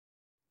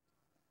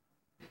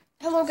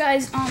Hello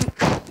guys,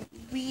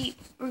 we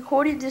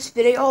recorded this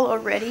video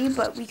already,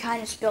 but we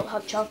kind of spilled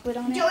hot chocolate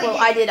on it. Well,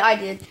 I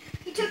did.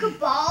 He took a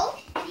ball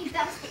and he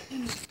bounced it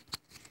in.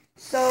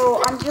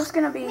 So, I'm just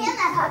gonna be... Man,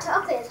 that hot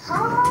chocolate is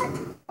hot.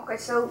 Okay,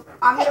 so,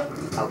 I'm gonna...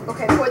 Oh,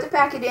 okay, pour the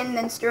packet in and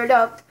then stir it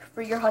up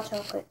for your hot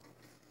chocolate.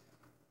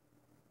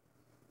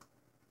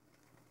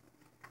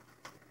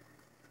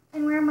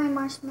 And where are my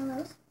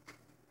marshmallows?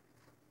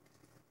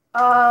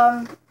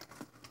 We're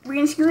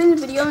gonna skip the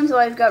video until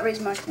I've got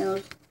raised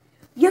marshmallows.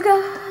 Yeah,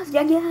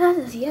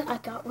 I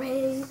got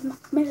raised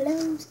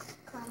marshmallows.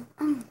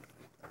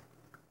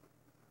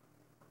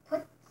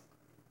 Put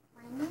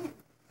mine in.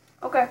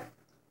 Okay.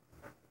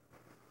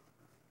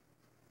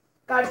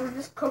 Guys, we're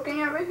just cooking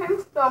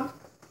everything, so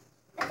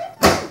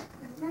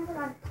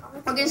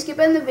we're gonna skip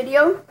in the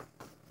video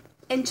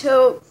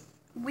until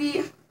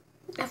we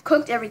have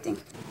cooked everything.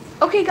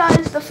 Okay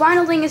guys, the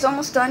final thing is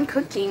almost done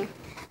cooking.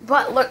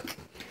 But look,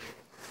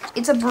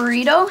 it's a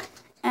burrito,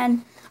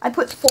 and I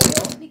put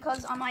foil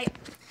because on my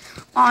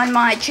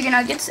chicken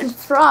nuggets and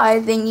fry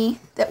thingy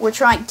that we're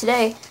trying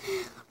today,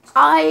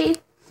 I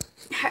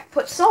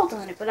put salt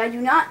on it, but I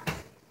do not.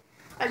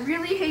 I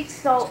really hate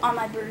salt on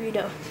my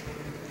burrito.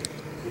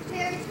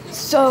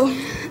 So,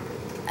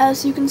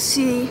 as you can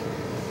see,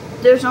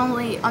 there's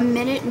only a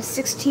minute and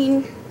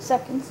 16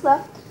 seconds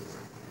left.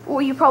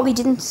 Well, you probably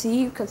didn't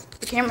see because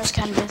the camera's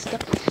kind of messed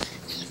up.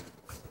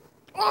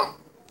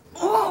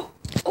 Oh,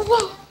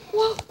 whoa.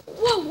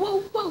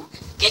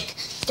 Kick,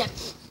 step.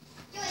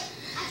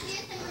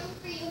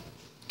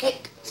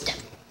 Kick, step.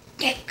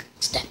 Kick,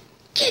 step.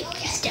 Kick,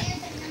 step.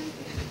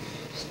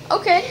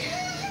 Okay.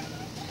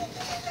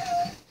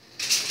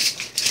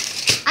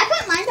 I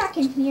put mine back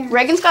in here.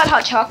 Reagan's got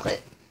hot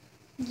chocolate.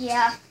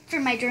 Yeah, for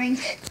my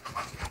drink.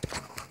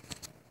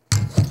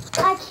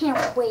 I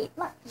can't wait.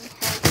 Let me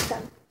have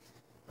some.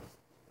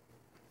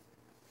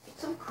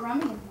 It's so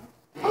crummy in there.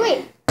 Oh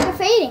wait, they're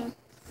fading.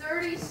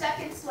 30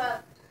 seconds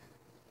left.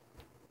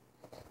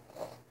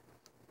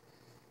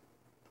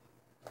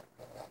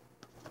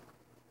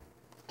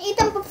 Eat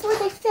them before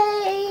they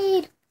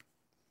fade.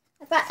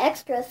 I've got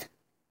extras.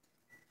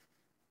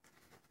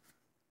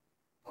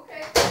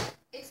 Okay,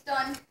 it's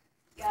done,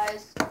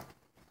 guys.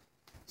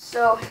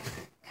 So,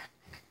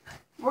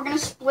 we're gonna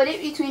split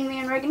it between me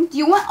and Reagan. Do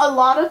you want a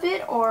lot of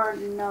it or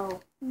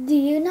no? Do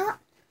you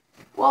not?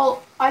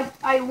 Well,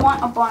 I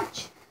want a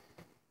bunch.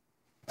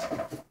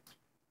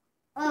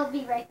 I'll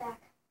be right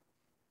back.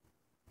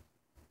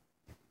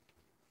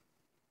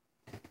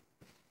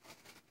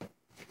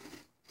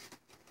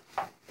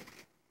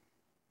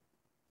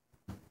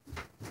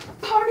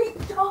 Party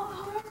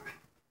dog.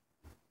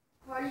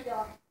 Party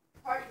dog.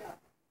 Party dog.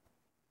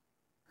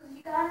 Cause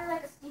you got it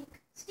like a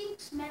stink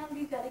smell.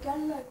 You got it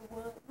like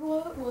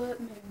what,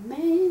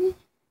 man.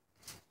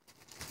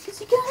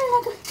 Cause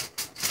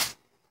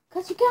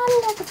you got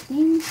it like a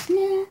stink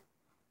smell.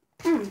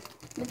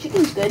 The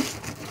chicken's good.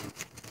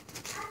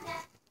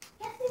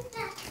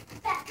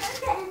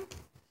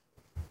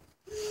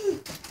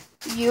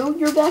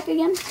 You're back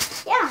again?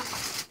 Yeah.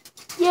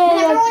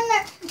 Yeah.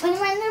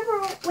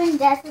 Remember when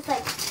Des was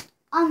like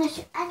on the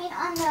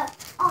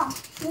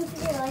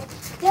like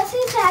Des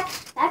is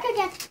back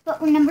again.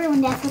 But remember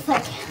when Des was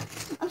like,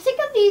 I'm sick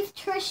of these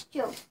Trish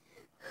jokes.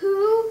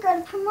 Who got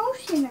a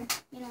promotion? Or,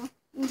 you know.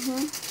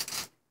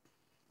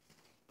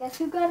 Guess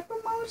who got a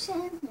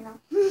promotion? You know.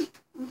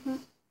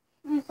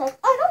 And it's like,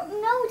 I don't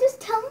know.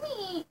 Just tell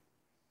me.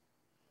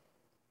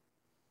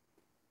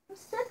 I'm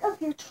sick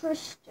of your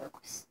Trish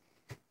jokes.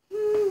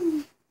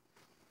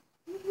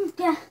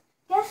 Yeah.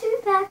 Guess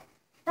who's back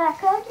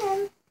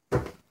again?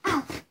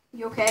 Ow.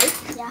 You okay?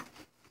 Yeah.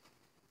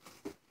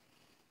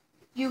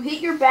 You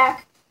hit your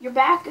back. You're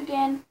back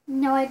again.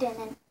 No, I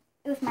didn't.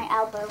 It was my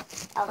elbow.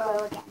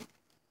 Again.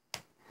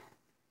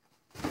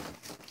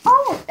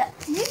 Oh,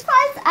 these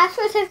fries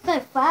actually taste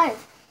like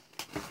fries.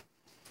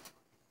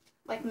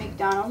 Like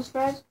McDonald's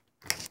fries?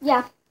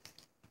 Yeah.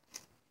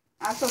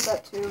 I thought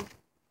that too.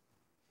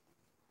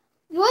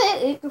 You want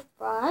to eat the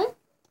fries?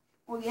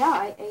 Well, yeah,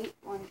 I ate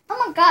one. Oh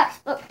my gosh,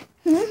 look.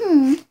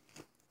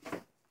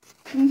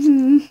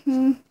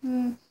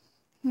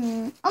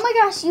 Oh my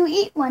gosh, you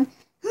eat one.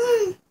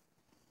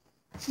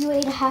 You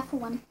ate a half of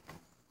one.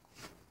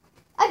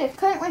 I just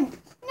couldn't win.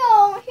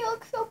 No, he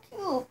looks so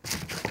cute.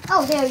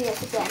 Oh, there he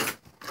is again.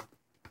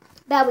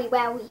 Bowie,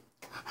 wowie.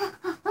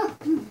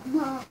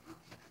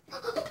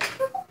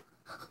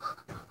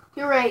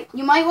 You're right.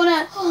 You might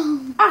want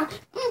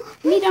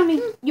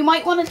to... You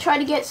might want to try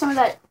to get some of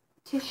that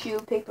tissue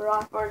paper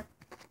off, or...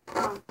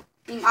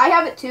 thing. I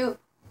have it too.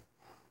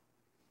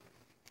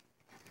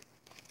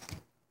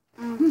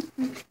 Oh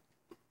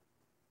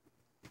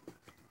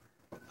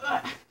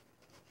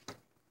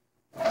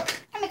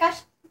my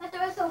gosh, that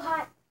door is so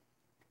hot.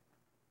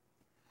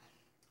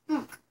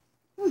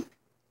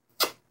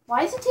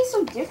 Why does it taste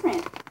so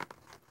different?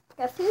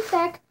 Guess who's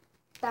back?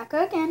 Back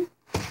again.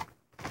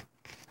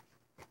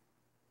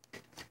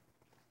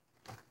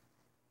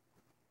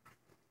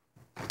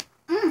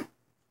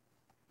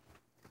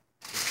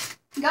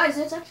 Guys,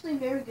 that's actually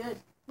very good.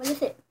 What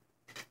is it?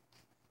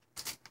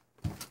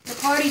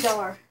 party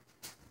dollar.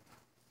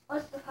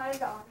 What's the $5?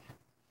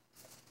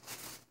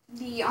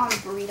 The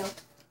burrito.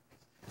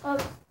 Oh.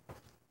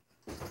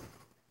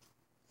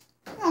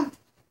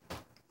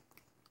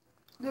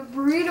 The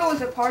burrito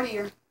is a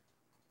partier.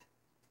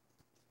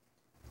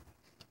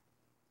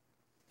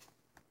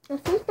 The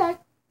food bag.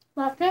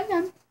 Left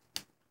again.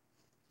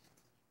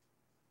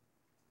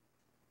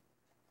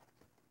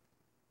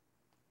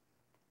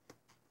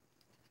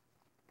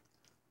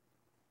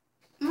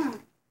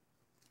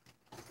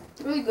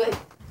 Really good.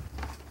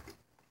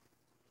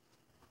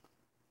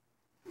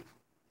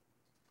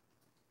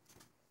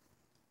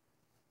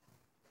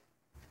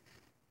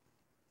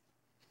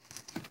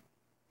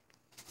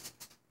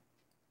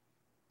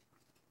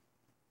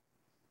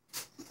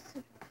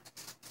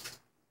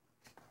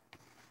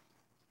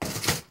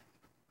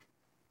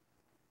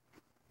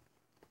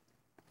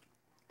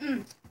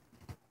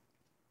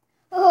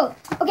 Oh,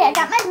 okay, I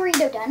got my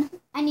burrito done.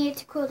 I needed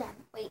to cool down.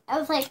 Wait, I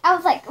was like,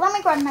 let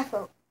me grab my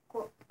fork.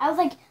 Cool. I was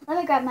like, let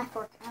me grab my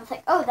fork. And I was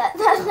like, oh, that's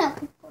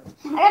not my fork.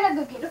 I gotta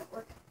go get a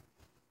fork.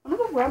 I'm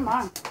gonna go grab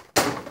mine.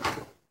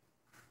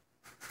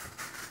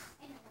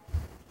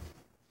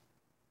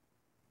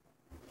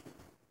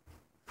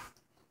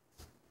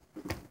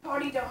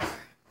 Party dollar.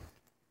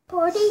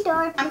 Party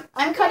dollar.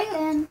 I'm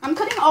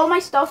cutting all my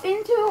stuff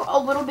into a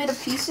little bit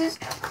of pieces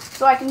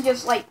so I can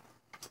just like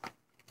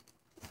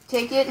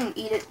take it and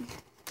eat it.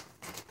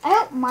 I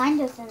hope mine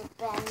doesn't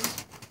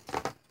bend.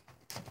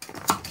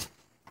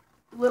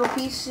 Little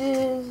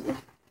pieces.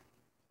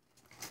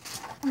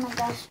 Oh my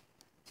gosh.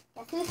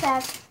 Guess who's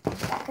back?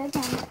 Back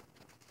again.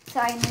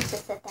 Sorry, I need to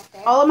sit that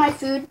there. All of my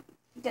food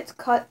gets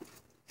cut.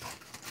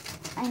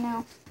 I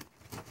know.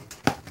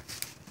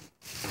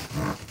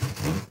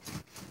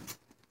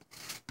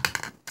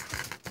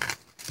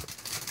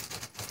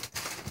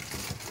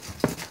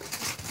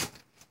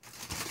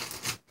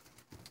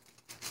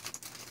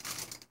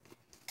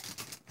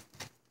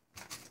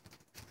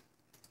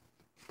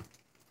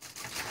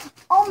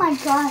 Oh my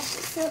gosh,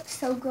 this looks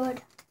so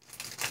good.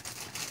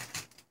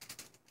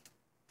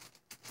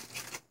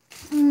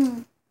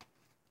 Mmm,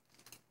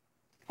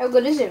 How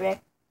good is it, Ray?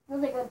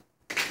 really good.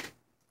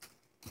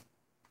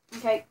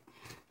 Okay.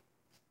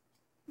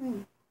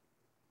 I'm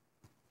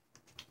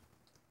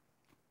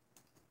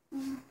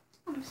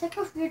sick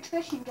of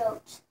nutrition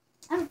goats.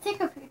 I'm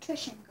sick of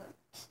nutrition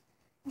goats.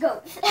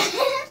 Goats.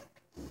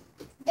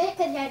 Because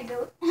I had a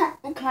goat. Can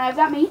I have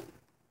that meat?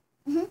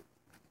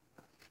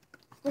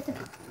 What's a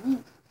piece of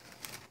meat?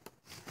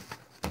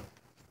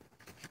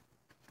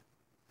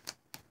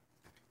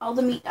 All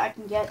the meat I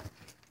can get.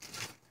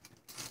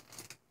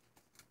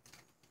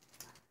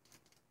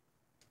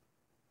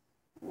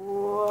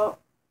 Whoa.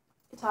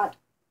 It's hot.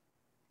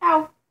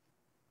 Ow.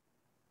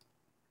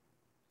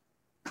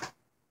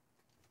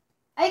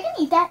 Are you gonna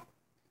eat that?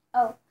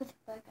 Oh, put the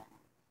bug on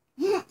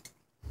it.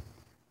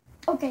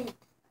 Okay.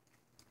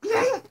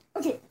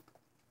 Okay.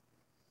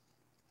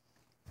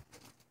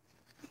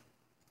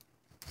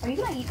 Are you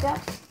gonna eat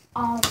that?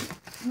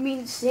 You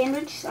mean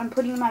sandwich I'm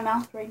putting in my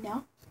mouth right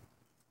now?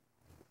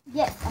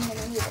 Yes, I'm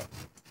gonna eat it.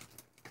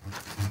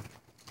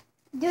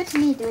 Do it to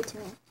me, do it to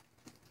me.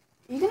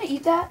 Are you gonna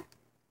eat that?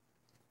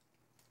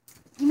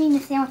 You mean the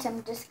sandwich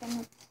I'm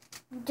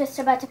just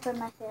about to put in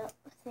my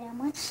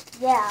sandwich?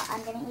 Yeah,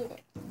 I'm gonna eat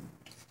it.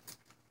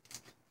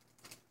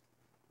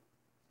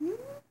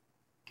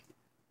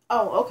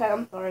 Oh, okay,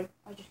 I'm sorry.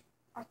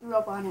 I threw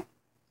up on it.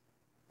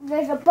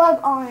 There's a bug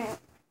on it.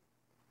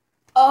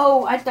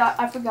 Oh, I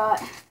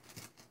forgot.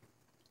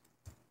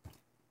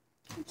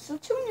 I'm still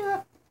chewing it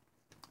up.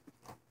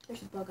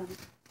 There's a bug on it.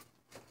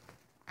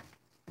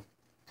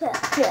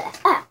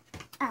 Ah,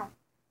 ow.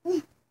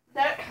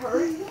 That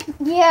hurt.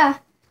 Yeah.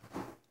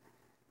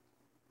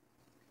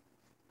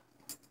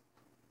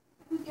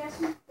 Who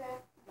guessed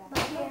that?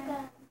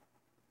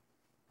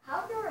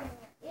 Powder in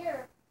your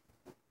ear.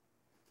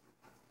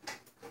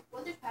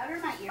 Was there powder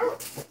in my ear? Oh,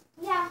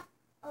 yeah,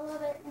 a little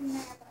bit in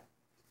there, but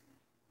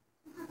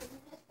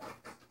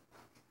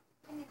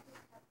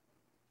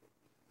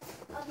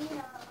I'll be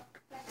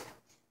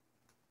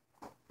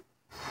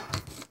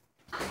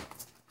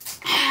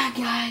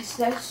Guys,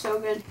 that's so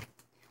good.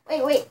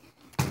 Wait.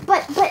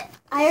 But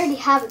I already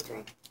have a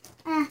drink.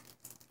 Who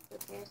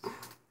cares?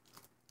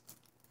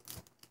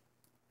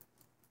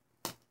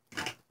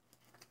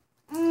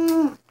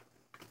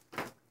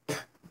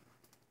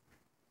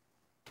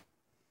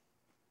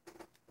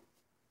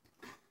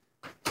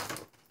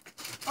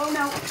 Oh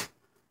no.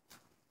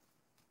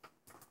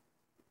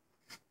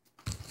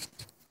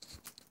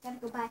 Gotta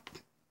go back.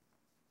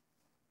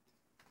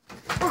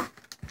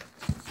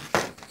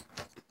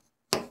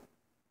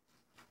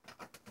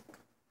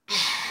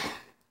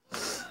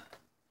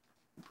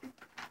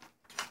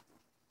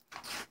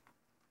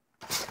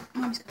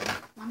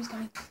 Mommy's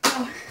coming.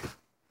 Oh.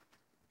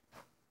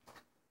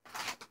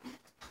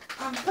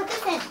 Put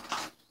this in.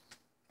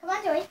 Come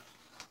on, Joey.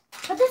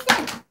 Put this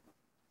in.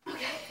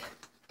 Okay.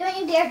 Don't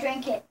you dare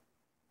drink it.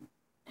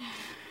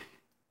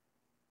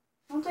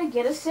 Won't I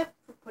get a sip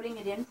for putting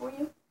it in for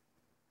you?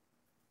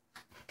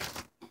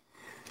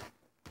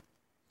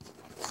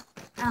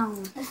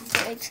 This is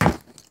great.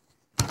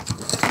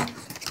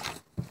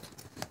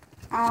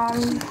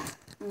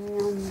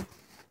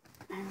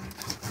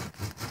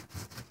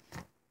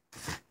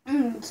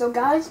 So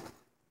guys,